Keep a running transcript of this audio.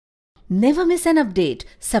Never miss an update.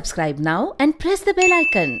 Subscribe now and press the bell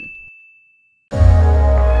icon.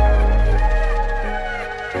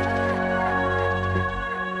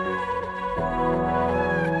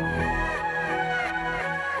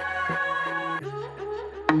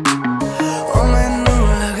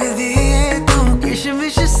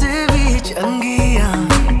 किशमिश से भी चंगिया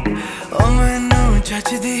ओ मैनू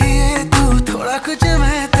जचदी है तू थोड़ा कुछ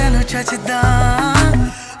मैं तेनू जचदा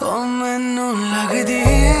ओ मैनू लगदी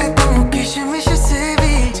है तू किशमिश से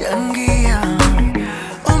भी चंगिया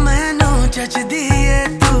ओ मैनू जचदी है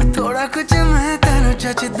तू थोड़ा कुछ मैं तेनू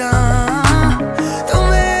जचदा तू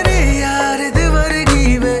मेरी यार दे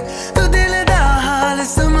वर्गी वे तू दिल दा हाल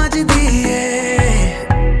समझदी है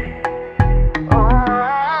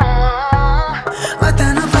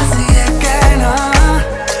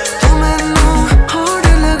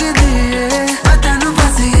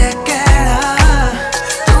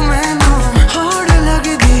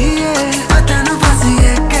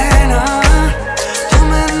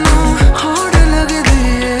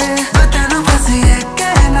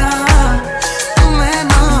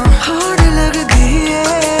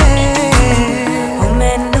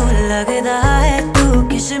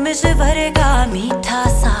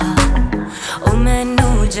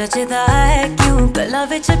जचदा है क्यों गला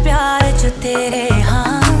विच प्यार च तेरे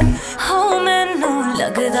हाँ हो मैनू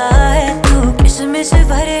लगदा है तू किशमिश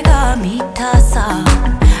भरेगा मीठा सा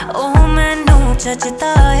ओ मैनू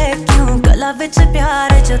जचदा है क्यों गला विच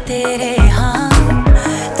प्यार च तेरे हाँ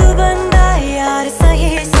तू बंदा यार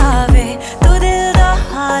सही सावे तू दिल दा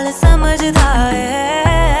हाल समझदा है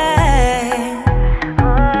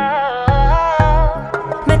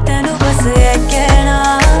मैं तेनू बस ये कहना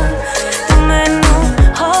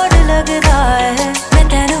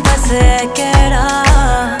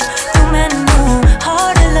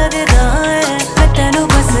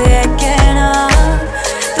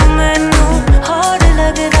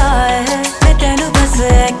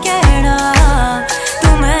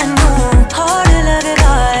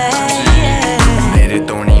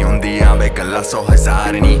सौ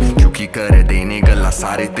हजार नी क्योंकि कर देने गल्ला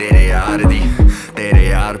सारे तेरे यार दी तेरे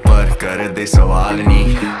यार पर कर दे सवाल नी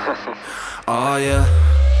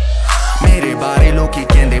मेरे बारे लोकी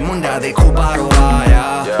कहंदे मुंडा देखो बारो आया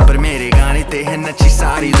पर मेरे गाने ते है नची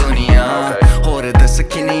सारी दुनिया होर दस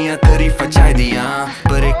किनियां तारीफां चाहिदियां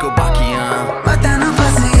पर एक बाकियां पता ना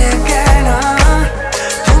बस ये कहना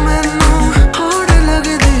तू मैनू होड़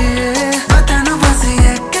लगदी है पता ना बस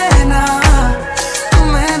ये कहना तू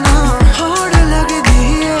मैनू होड़ लगदी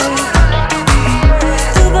है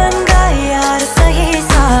तू बंदा यार सही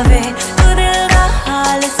सावे तू दिल दा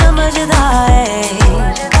हाल समझदा है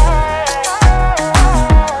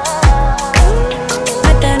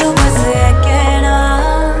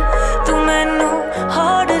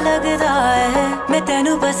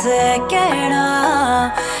कहना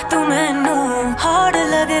तू मैनू हार्ड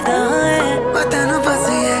लगदा है मैं तेनू बस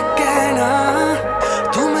ये कहना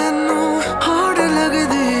तू मैनू हार्ड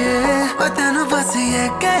लगदी है मैं तेनू बस ये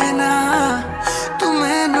कहना तू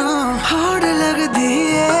मैनू हार्ड लगदी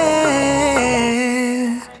है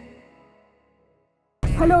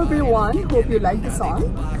Hello everyone, hope you like the song.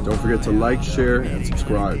 Don't forget to like, share and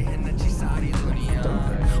subscribe.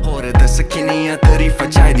 होर दस किनियां तारीफां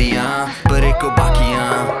चाहिदियां पर एक बाकियां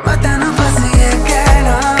मैं तेनू बस ये